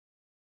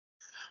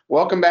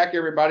Welcome back,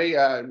 everybody.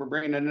 We're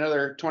bringing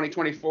another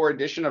 2024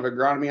 edition of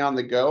Agronomy on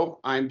the Go.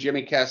 I'm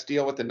Jimmy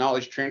Castile with the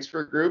Knowledge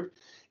Transfer Group,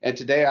 and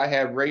today I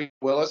have Rachel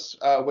Willis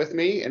with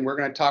me, and we're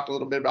going to talk a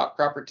little bit about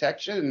crop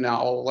protection, and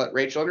I'll let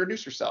Rachel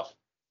introduce herself.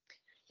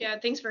 Yeah,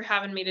 thanks for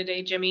having me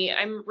today, Jimmy.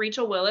 I'm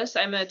Rachel Willis.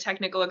 I'm a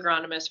technical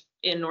agronomist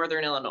in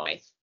Northern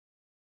Illinois.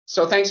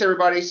 So thanks,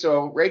 everybody.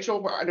 So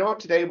Rachel, I know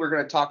today we're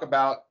going to talk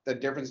about the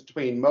difference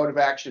between mode of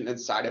action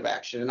and site of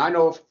action. And I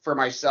know for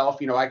myself,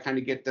 I kind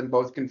of get them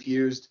both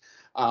confused.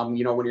 When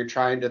you're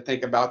trying to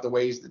think about the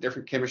ways the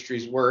different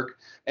chemistries work,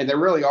 and there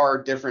really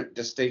are different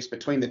distincts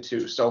between the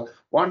two. So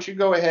why don't you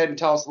go ahead and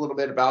tell us a little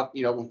bit about,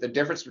 the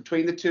difference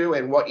between the two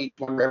and what each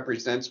one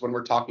represents when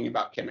we're talking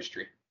about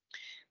chemistry.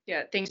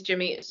 Yeah, thanks,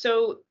 Jimmy.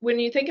 So when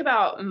you think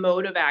about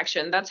mode of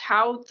action, that's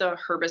how the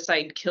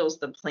herbicide kills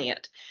the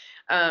plant.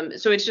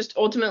 So it's just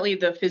ultimately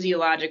the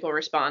physiological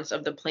response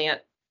of the plant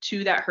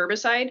to that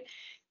herbicide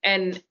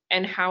and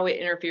how it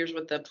interferes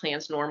with the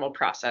plant's normal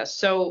process.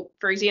 So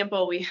for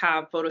example, we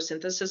have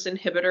photosynthesis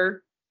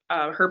inhibitor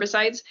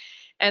herbicides,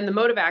 and the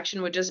mode of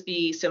action would just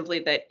be simply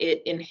that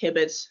it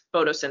inhibits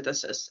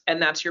photosynthesis, and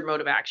that's your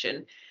mode of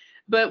action.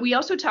 But we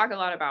also talk a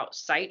lot about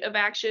site of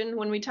action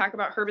when we talk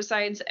about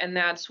herbicides, and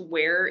that's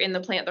where in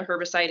the plant the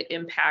herbicide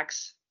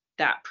impacts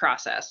that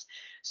process.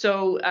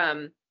 So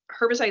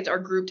herbicides are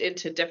grouped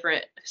into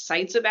different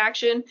sites of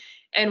action.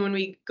 And when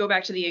we go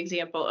back to the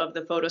example of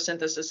the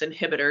photosynthesis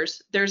inhibitors,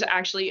 there's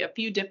actually a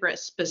few different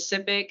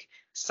specific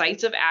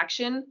sites of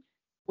action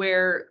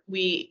where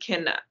we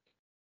can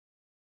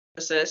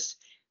assist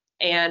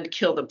and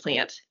kill the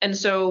plant. And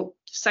so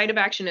site of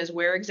action is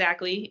where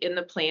exactly in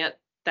the plant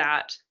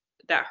that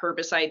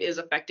herbicide is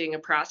affecting a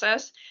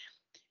process.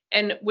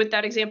 And with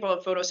that example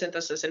of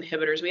photosynthesis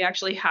inhibitors, we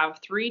actually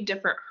have three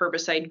different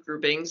herbicide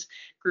groupings,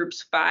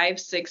 groups 5,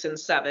 6, and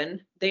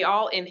 7. They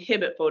all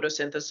inhibit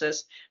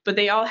photosynthesis, but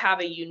they all have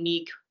a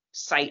unique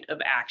site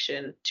of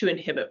action to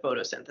inhibit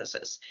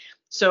photosynthesis.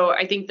 So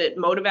I think that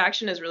mode of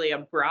action is really a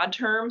broad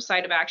term.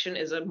 Site of action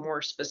is a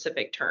more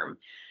specific term.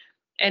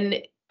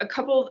 And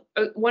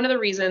one of the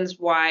reasons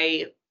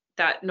why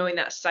that knowing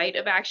that site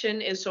of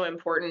action is so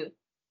important,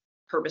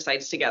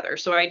 herbicides together.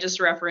 So I just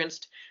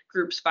referenced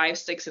groups 5,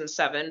 6, and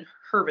 7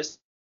 herbicides,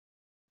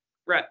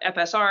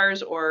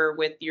 FSRs, or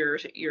with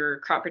your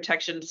crop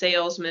protection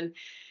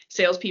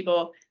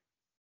salespeople,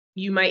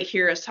 you might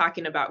hear us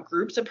talking about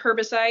groups of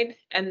herbicide,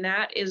 and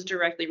that is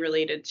directly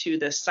related to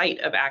the site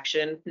of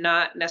action,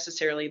 not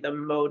necessarily the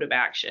mode of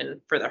action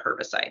for the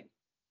herbicide.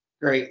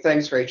 Great.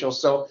 Thanks, Rachel.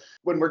 So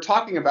when we're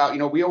talking about,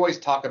 we always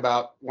talk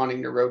about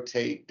wanting to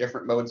rotate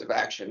different modes of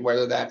action,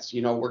 whether that's,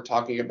 we're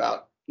talking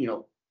about,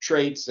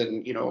 traits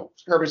and,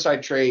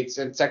 herbicide traits,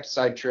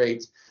 insecticide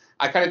traits.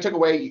 I kind of took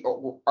away,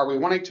 are we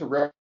wanting to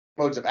rotate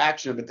modes of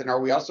action, but then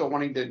are we also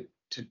wanting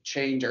to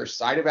change our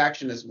site of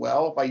action as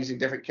well by using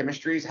different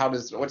chemistries?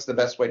 What's the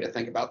best way to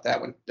think about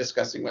that when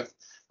discussing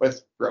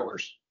with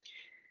growers?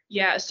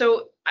 Yeah,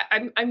 so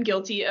I'm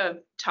guilty of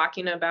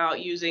talking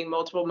about using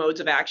multiple modes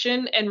of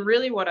action, and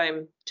really what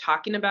I'm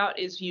talking about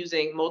is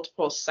using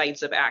multiple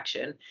sites of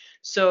action.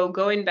 So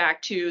going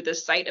back to the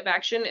site of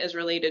action is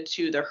related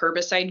to the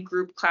herbicide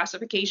group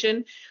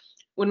classification.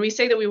 When we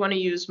say that we want to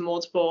use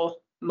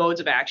multiple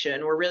modes of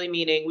action, we're really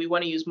meaning we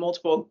want to use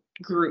multiple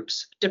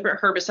groups, different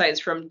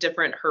herbicides from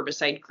different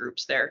herbicide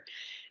groups there.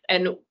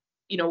 And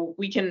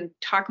we can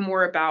talk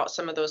more about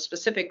some of those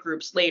specific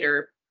groups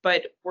later,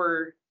 but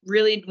we're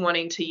really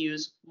wanting to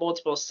use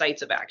multiple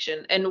sites of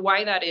action. And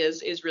why that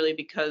is really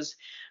because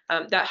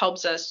that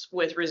helps us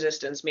with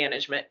resistance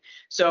management.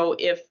 So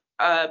if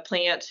a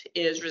plant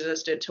is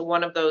resistant to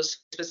one of those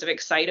specific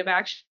site of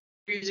action,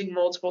 using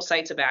multiple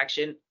sites of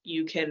action,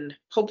 you can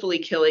hopefully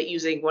kill it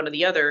using one of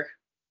the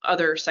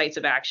other sites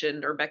of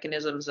action or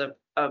mechanisms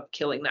of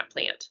killing that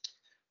plant.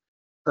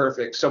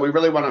 Perfect. So we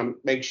really want to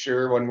make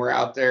sure when we're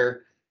out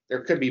there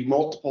could be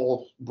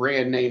multiple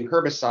brand name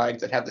herbicides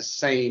that have the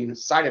same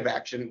site of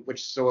action,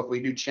 so if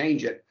we do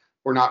change it,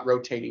 we're not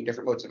rotating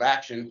different modes of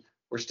action.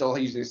 We're still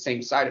using the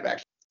same site of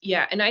action.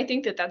 Yeah, and I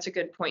think that that's a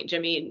good point,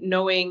 Jimmy.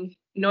 Knowing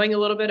a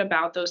little bit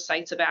about those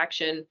sites of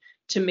action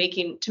to make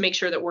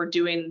sure that we're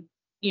doing,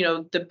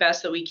 the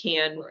best that we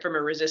can Right. From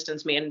a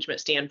resistance management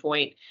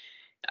standpoint.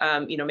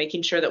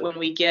 Making sure that when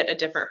we get a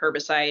different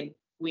herbicide,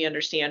 we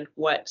understand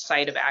what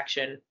site of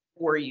action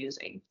we're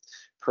using.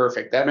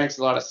 Perfect. That makes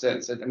a lot of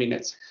sense. I mean,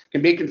 it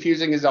can be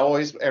confusing as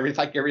always,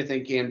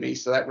 everything can be.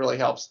 So that really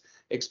helps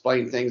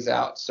explain things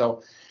out.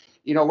 So,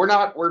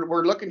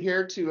 we're looking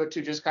here to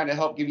just kind of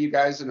help give you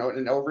guys an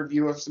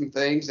overview of some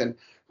things. And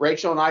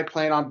Rachel and I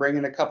plan on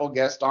bringing a couple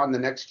guests on the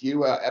next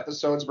few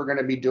episodes we're going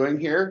to be doing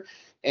here.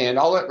 And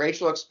I'll let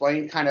Rachel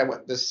explain kind of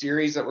what the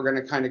series that we're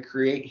going to kind of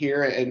create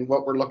here and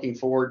what we're looking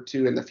forward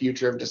to in the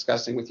future of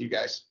discussing with you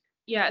guys.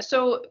 Yeah.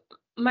 So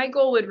my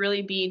goal would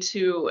really be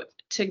to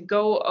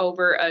go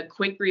over a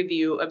quick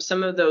review of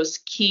some of those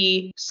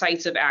key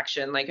sites of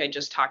action, like I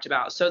just talked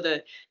about. So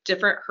the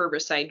different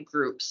herbicide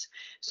groups.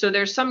 So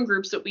there's some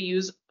groups that we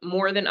use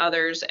more than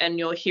others, and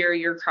you'll hear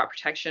your crop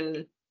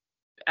protection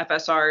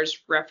FSRs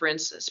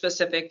reference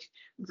specific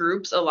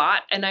groups a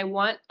lot, and I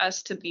want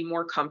us to be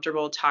more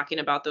comfortable talking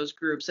about those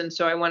groups. And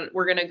so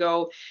we're going to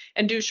go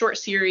and do short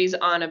series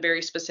on a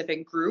very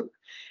specific group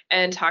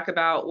and talk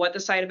about what the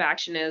site of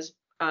action is,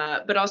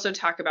 but also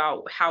talk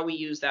about how we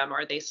use them.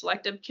 Are they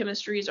selective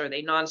chemistries? Are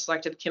they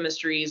non-selective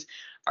chemistries?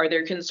 Are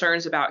there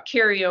concerns about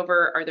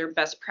carryover? Are there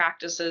best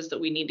practices that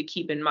we need to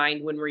keep in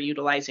mind when we're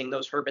utilizing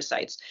those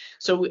herbicides?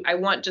 So I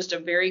want just a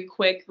very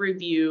quick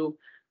review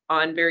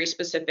on very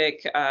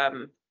specific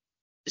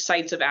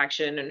sites of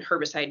action and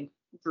herbicide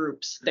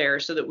groups there,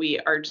 so that we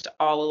are just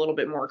all a little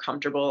bit more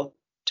comfortable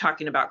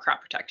talking about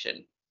crop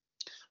protection.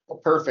 Well,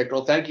 perfect.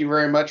 Well, thank you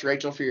very much,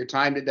 Rachel, for your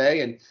time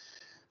today, and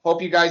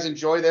hope you guys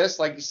enjoy this.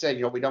 Like you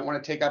said, we don't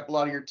want to take up a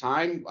lot of your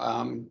time,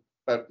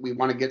 but we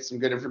want to get some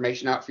good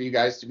information out for you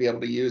guys to be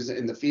able to use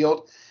in the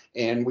field.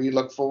 And we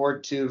look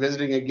forward to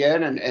visiting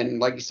again. And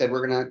like you said,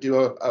 we're going to do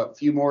a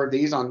few more of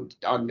these on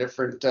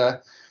different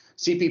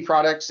CP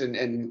products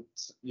and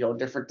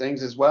different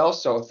things as well.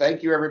 So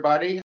thank you,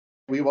 everybody.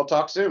 We will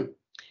talk soon.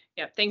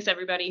 Yeah, thanks,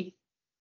 everybody.